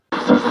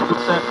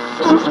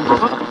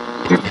Welcome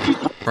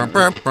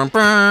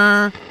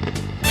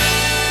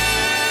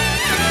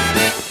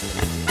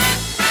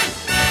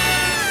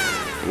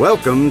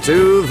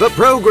to the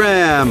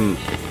program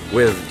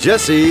with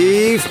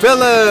Jesse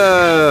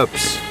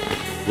Phillips,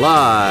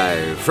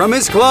 live from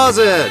his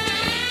closet.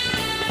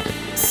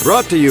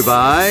 Brought to you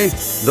by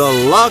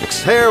the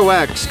Locks Hair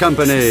Wax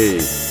Company.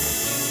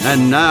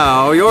 And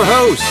now your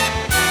host,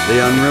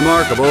 the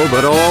unremarkable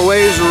but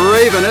always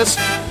ravenous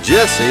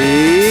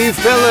Jesse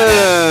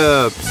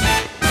Phillips.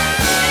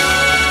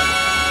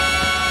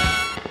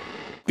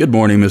 Good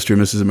morning, Mr.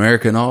 and Mrs.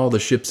 America and all the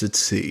ships at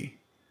sea.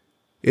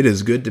 It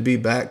is good to be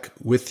back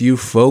with you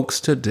folks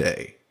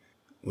today.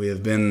 We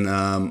have been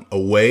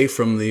away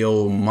from the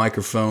old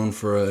microphone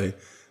for a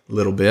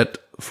little bit,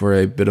 for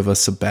a bit of a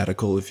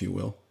sabbatical, if you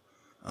will.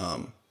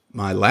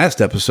 My last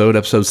episode,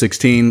 episode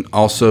 16,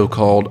 also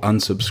called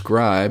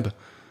Unsubscribe,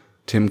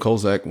 Tim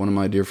Kolzak, one of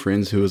my dear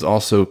friends who is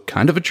also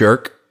kind of a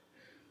jerk,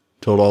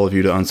 told all of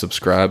you to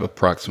unsubscribe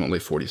approximately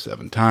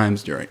 47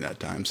 times during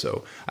that time.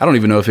 So I don't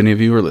even know if any of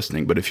you are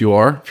listening, but if you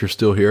are, if you're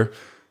still here,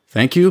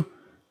 thank you.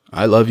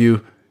 I love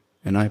you.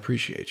 And I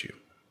appreciate you.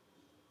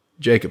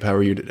 Jacob, how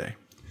are you today?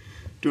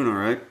 Doing all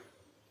right.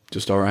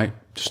 Just all right?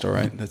 Just all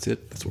right? That's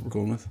it? That's what we're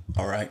going with?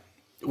 All right.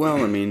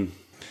 Well, I mean,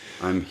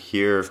 I'm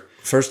here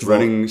sound for a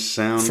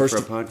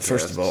podcast.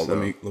 First of all,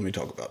 let me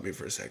talk about me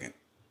for a second.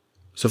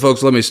 So,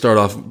 folks, let me start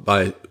off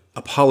by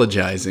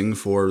apologizing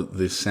for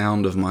the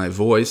sound of my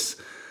voice.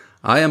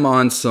 I am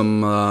on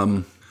some,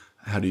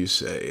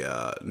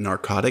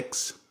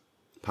 narcotics?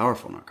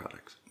 Powerful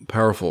narcotics.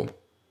 Powerful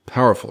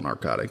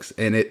narcotics.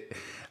 And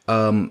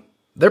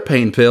they're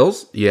pain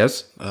pills,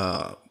 yes.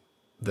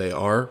 They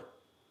are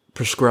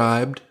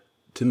prescribed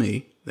to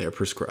me. They are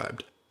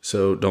prescribed.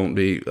 So don't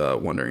be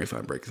wondering if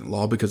I'm breaking the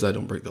law, because I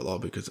don't break the law,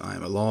 because I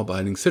am a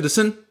law-abiding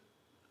citizen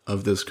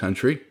of this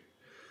country.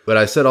 But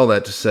I said all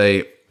that to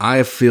say,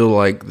 I feel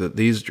like that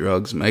these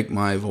drugs make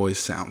my voice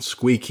sound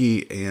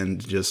squeaky and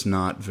just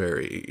not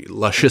very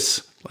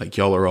luscious, like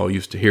y'all are all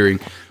used to hearing.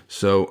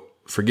 So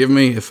forgive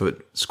me if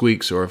it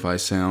squeaks or if I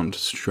sound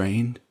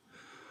strained,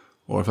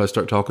 or if I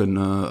start talking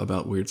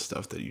about weird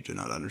stuff that you do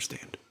not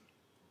understand.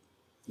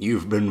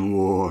 You've been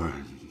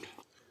warned.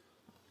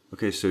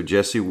 Okay, so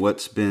Jesse,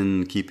 what's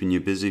been keeping you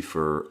busy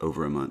for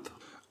over a month?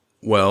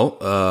 Well,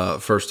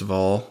 first of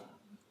all,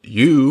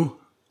 you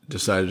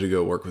decided to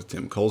go work with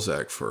Tim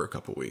Kolzak for a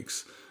couple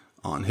weeks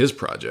on his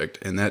project,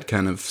 and that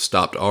kind of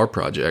stopped our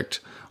project.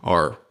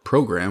 Our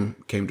program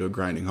came to a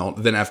grinding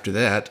halt. Then after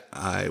that,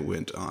 I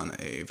went on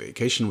a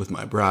vacation with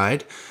my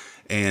bride,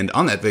 and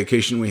on that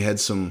vacation we had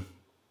some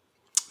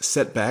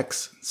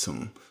setbacks,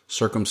 some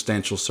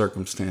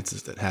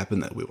circumstances that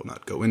happened that we will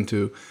not go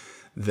into,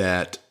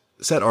 that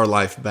set our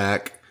life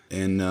back,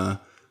 and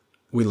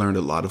we learned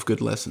a lot of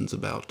good lessons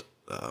about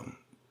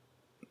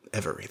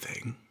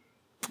everything.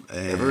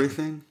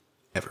 Everything.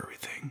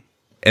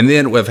 And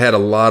then we've had a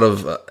lot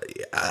of,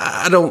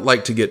 I don't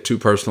like to get too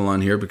personal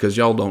on here, because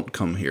y'all don't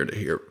come here to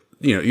hear,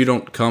 you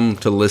don't come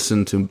to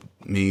listen to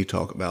me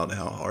talk about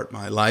how hard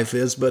my life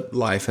is, but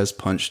life has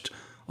punched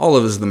all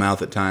of us in the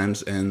mouth at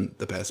times, and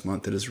the past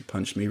month it has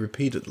punched me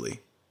repeatedly.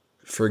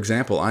 For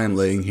example, I am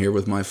laying here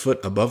with my foot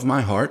above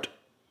my heart,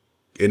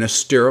 in a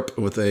stirrup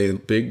with a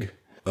big,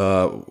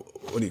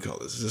 what do you call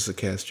this? Is this a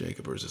cast,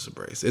 Jacob, or is this a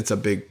brace? It's a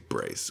big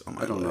brace on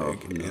my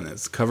leg, and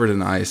it's covered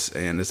in ice,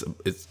 and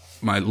it's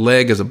my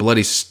leg is a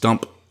bloody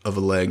stump of a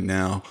leg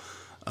now,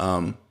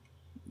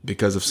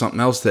 because of something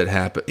else that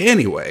happened.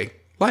 Anyway,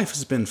 life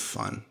has been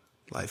fun.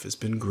 Life has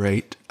been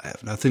great. I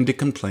have nothing to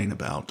complain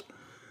about.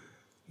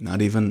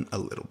 Not even a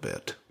little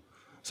bit.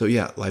 So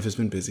yeah, life has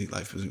been busy.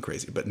 Life has been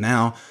crazy. But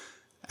now,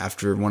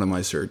 after one of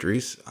my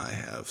surgeries, I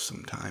have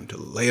some time to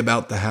lay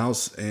about the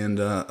house, and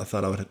I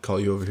thought I would call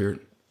you over here,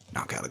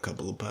 knock out a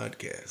couple of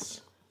podcasts.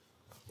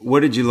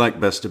 What did you like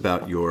best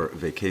about your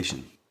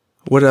vacation?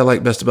 What I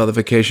liked best about the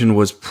vacation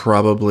was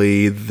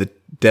probably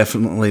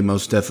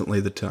most definitely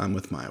the time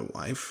with my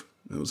wife.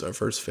 It was our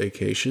first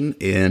vacation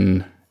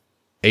in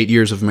 8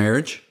 years of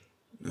marriage.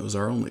 It was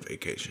our only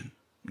vacation.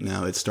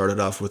 Now, it started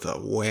off with a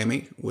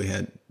whammy. We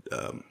had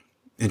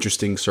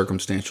interesting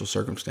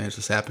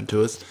circumstances happen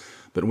to us,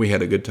 but we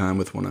had a good time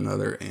with one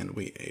another, and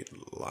we ate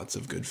lots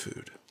of good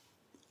food.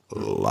 A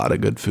lot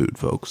of good food,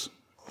 folks.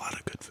 A lot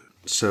of good food.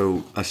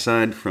 So,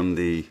 aside from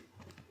the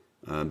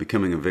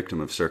becoming a victim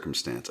of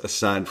circumstance,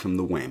 aside from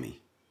the whammy,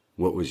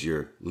 what was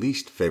your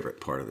least favorite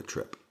part of the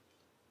trip?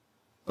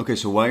 Okay,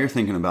 so while you're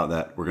thinking about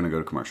that, we're going to go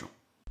to commercial.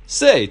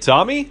 Say,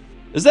 Tommy,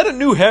 is that a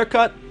new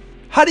haircut?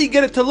 How do you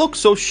get it to look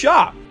so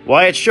sharp?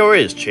 Why, it sure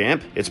is,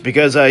 champ. It's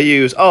because I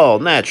use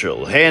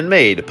all-natural,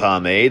 handmade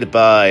pomade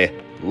by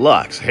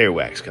Locks Hair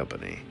Wax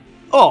Company.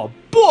 Oh,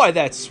 boy,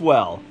 that's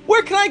swell.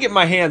 Where can I get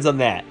my hands on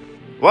that?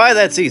 Why,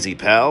 that's easy,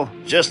 pal.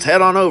 Just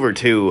head on over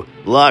to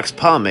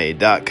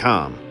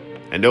lockspomade.com.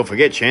 And don't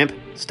forget, champ,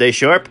 stay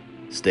sharp,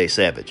 stay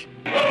savage.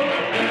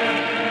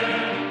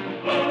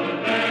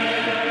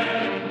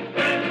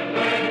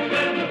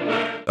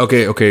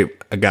 Okay,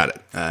 I got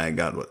it.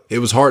 It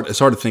was hard. It's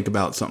hard to think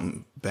about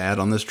something bad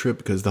on this trip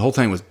because the whole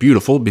thing was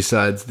beautiful.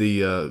 Besides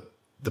the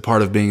the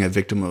part of being a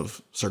victim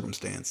of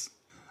circumstance.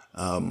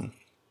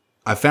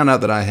 I found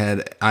out that I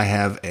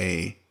have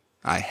a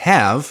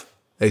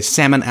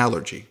salmon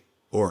allergy,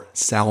 or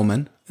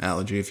salmon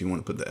allergy, if you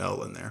want to put the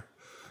L in there.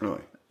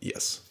 Really?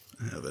 Yes,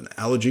 I have an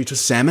allergy to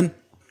salmon,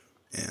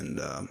 and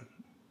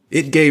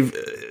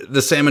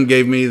the salmon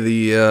gave me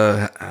the.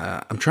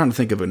 I'm trying to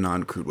think of a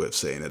non-crude way of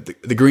saying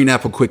it. The green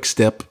apple quick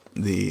step,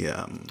 the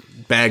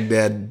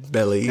Baghdad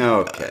belly,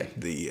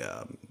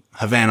 the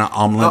Havana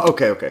omelet. Oh,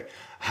 okay.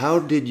 How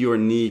did your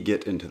knee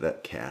get into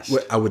that cast?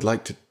 Well, I would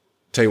like to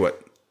tell you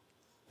what.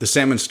 The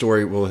salmon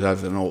story will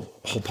have an whole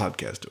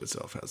podcast to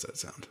itself. How's that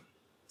sound?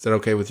 Is that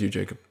okay with you,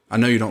 Jacob? I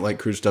know you don't like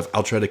crude stuff.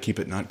 I'll try to keep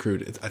it not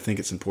crude. I think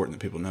it's important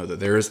that people know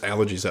that there is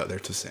allergies out there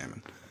to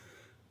salmon.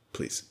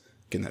 Please,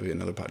 can that be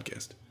another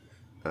podcast?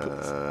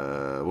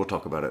 We'll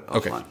talk about it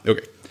offline.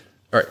 Okay.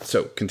 All right,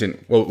 so continue.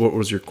 What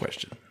was your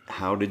question?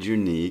 How did your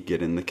knee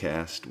get in the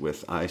cast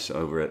with ice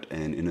over it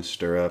and in a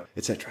stirrup,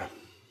 etc.?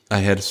 I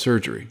had a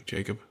surgery,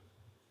 Jacob.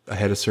 I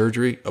had a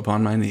surgery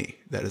upon my knee.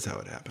 That is how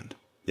it happened.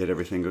 Did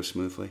everything go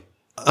smoothly?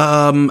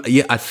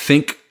 Yeah, I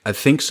think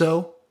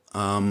so.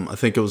 I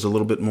think it was a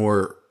little bit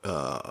more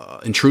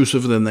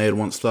intrusive than they had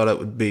once thought it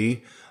would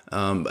be.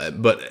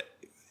 But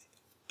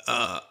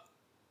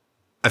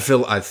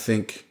I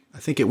think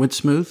it went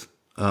smooth.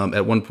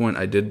 At one point,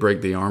 I did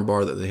break the arm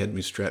bar that they had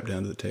me strapped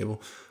down to the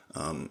table.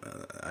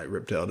 I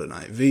ripped out an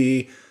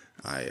IV.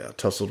 I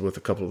tussled with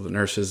a couple of the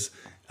nurses.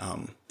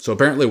 So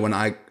apparently, when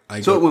it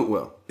went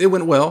well. It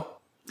went well.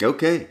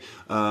 Okay.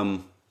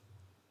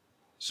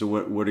 So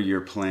what are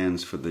your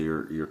plans for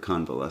your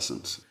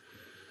convalescence?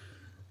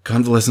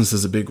 Convalescence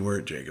is a big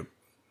word, Jacob.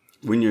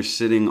 When you're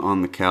sitting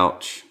on the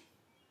couch,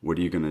 what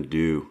are you going to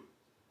do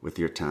with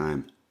your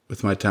time?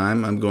 With my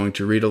time, I'm going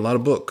to read a lot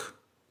of book.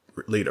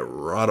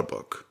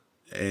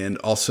 And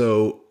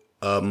also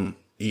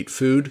eat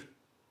food,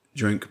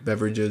 drink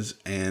beverages,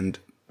 and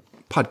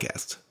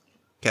podcasts.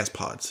 Cast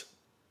pods.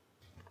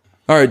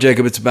 All right,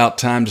 Jacob, it's about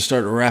time to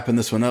start wrapping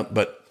this one up,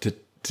 but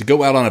to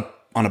go out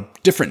on a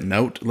different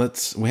note,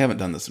 we haven't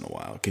done this in a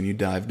while. Can you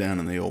dive down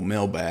in the old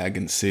mailbag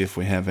and see if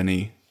we have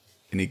any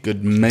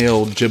good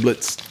mail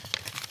giblets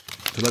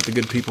to let the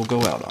good people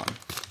go out on?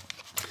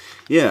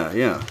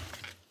 Yeah.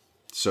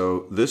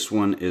 So this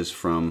one is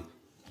from,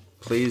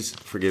 please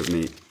forgive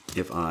me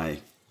if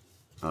I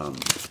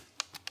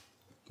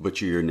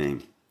butcher your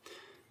name.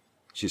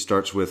 She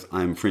starts with,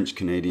 I'm French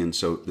Canadian,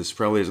 so this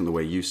probably isn't the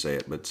way you say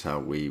it, but it's how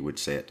we would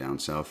say it down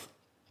south.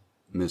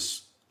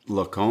 Miss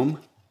Lacombe?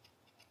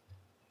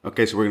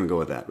 Okay, so we're going to go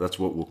with that. That's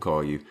what we'll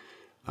call you.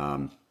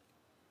 I'm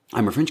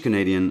a French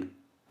Canadian.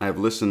 I have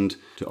listened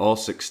to all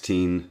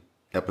 16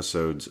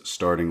 episodes,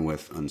 starting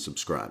with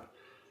unsubscribe.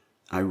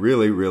 I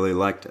really, really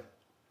liked it.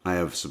 I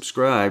have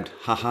subscribed.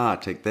 Haha,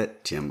 take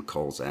that, Tim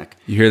Kolzak.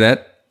 You hear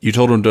that? You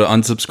told him to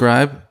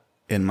unsubscribe,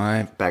 and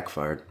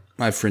backfired.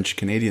 My French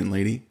Canadian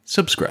lady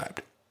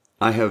subscribed.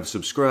 I have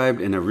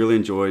subscribed, and I really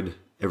enjoyed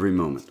every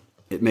moment.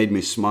 It made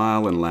me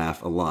smile and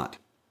laugh a lot.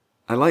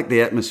 I like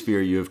the atmosphere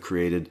you have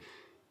created,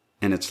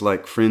 and it's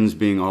like friends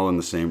being all in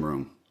the same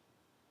room.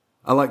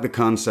 I like the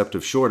concept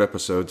of short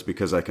episodes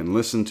because I can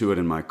listen to it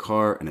in my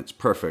car, and it's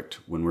perfect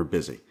when we're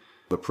busy.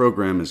 The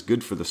program is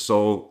good for the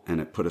soul, and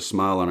it put a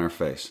smile on our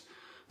face.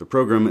 The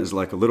program is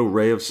like a little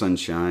ray of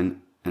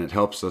sunshine, and it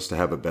helps us to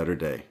have a better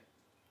day.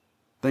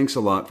 Thanks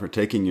a lot for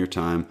taking your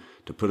time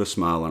to put a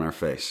smile on our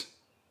face.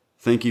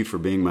 Thank you for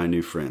being my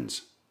new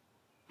friends.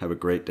 Have a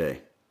great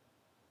day.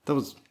 That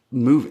was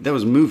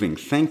moving.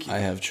 Thank you. I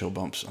have chill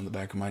bumps on the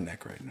back of my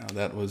neck right now.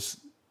 That's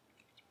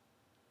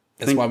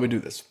why we do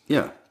this.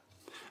 Yeah.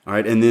 All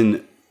right. And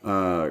then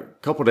a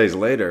couple days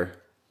later,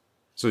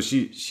 so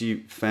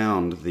she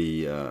found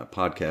the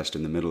podcast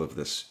in the middle of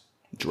this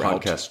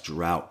podcast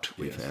drought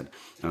we've had.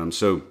 A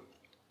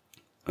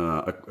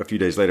few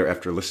days later,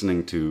 after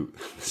listening to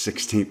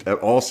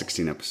all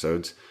 16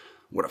 episodes,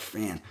 what a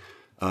fan,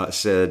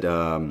 said,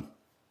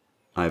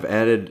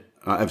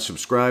 I've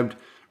subscribed,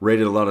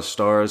 rated a lot of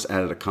stars,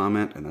 added a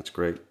comment, and that's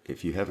great.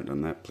 If you haven't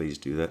done that, please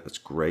do that. That's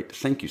great.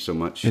 Thank you so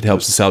much. It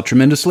helps us out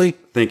tremendously.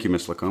 Thank you,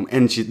 Miss Lacombe.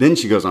 And then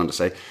she goes on to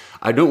say,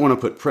 I don't want to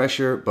put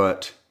pressure,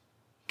 but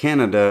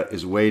Canada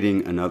is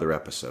waiting another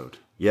episode.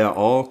 Yeah,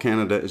 all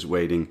Canada is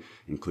waiting,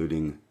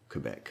 including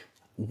Quebec.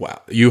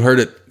 Wow. You heard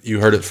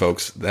it,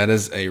 folks. That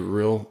is a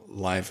real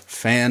life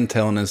fan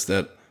telling us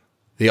that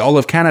the all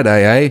of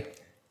Canada,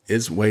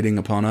 is waiting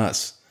upon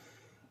us.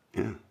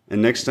 Yeah.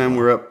 And next time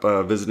we're up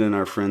visiting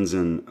our friends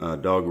in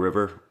Dog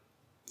River,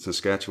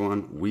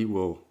 Saskatchewan, we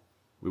will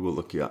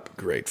look you up.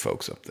 Great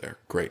folks up there.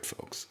 Great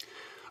folks.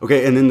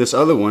 Okay, and then this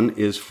other one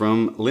is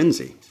from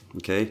Lindsay.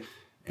 Okay,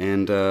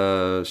 and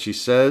she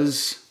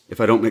says,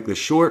 if I don't make this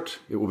short,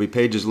 it will be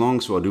pages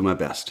long, so I'll do my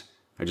best.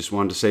 I just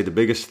wanted to say the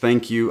biggest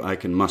thank you I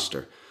can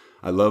muster.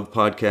 I love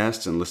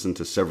podcasts and listen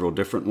to several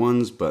different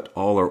ones, but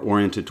all are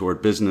oriented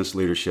toward business,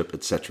 leadership,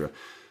 etc.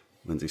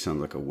 Lindsay sounds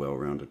like a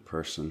well-rounded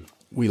person.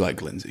 We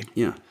like Lindsay.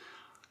 Yeah.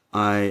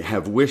 I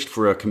have wished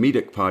for a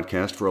comedic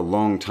podcast for a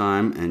long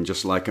time, and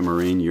just like a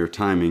Marine, your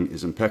timing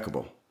is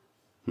impeccable.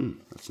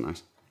 That's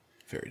nice.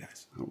 Very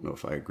nice. I don't know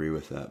if I agree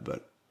with that,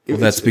 but Well,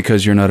 that's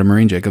because you're not a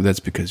Marine, Jacob. That's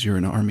because you're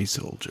an Army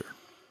soldier.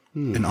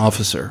 An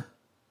officer,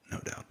 no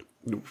doubt.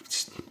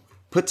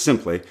 Put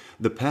simply,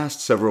 the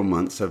past several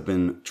months have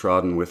been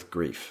trodden with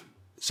grief.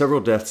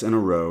 Several deaths in a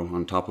row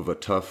on top of a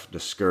tough,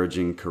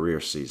 discouraging career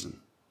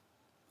season.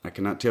 I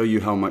cannot tell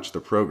you how much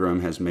the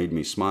program has made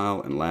me smile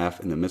and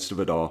laugh in the midst of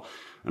it all,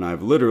 and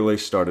I've literally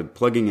started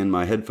plugging in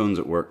my headphones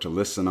at work to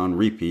listen on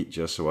repeat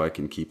just so I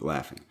can keep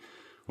laughing.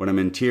 When I'm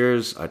in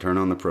tears, I turn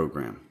on the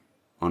program.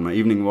 On my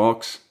evening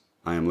walks,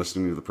 I am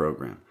listening to the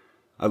program.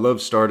 I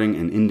love starting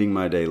and ending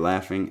my day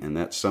laughing, and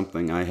that's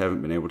something I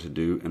haven't been able to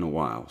do in a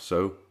while.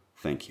 So,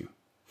 thank you.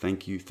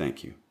 Thank you,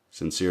 thank you.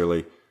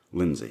 Sincerely,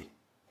 Lindsay.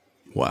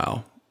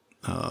 Wow.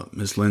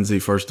 Miss Lindsay,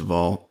 first of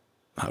all,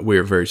 we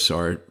are very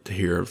sorry to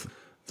hear of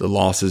the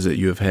losses that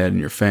you have had in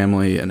your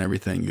family and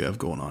everything you have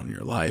going on in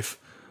your life.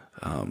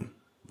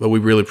 But we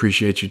really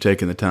appreciate you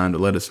taking the time to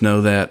let us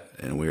know that,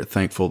 and we are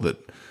thankful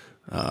that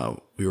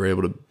we were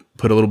able to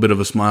put a little bit of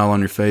a smile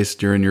on your face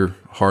during your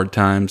hard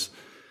times.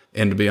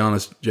 And to be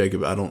honest,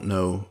 Jacob, I don't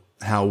know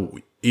how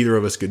either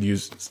of us could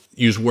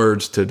use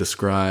words to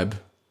describe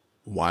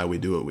why we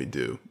do what we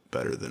do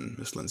better than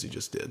Miss Lindsay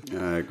just did.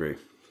 I agree.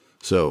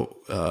 So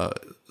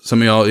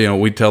some of y'all,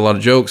 we tell a lot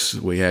of jokes.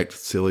 We act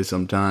silly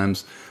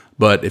sometimes.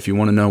 But if you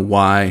want to know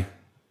why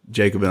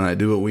Jacob and I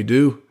do what we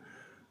do,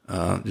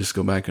 just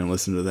go back and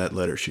listen to that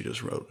letter she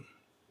just wrote.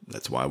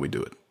 That's why we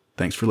do it.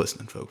 Thanks for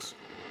listening, folks.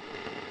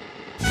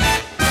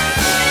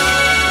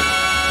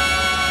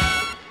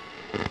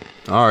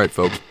 All right,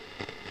 folks.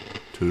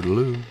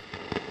 Toodaloo.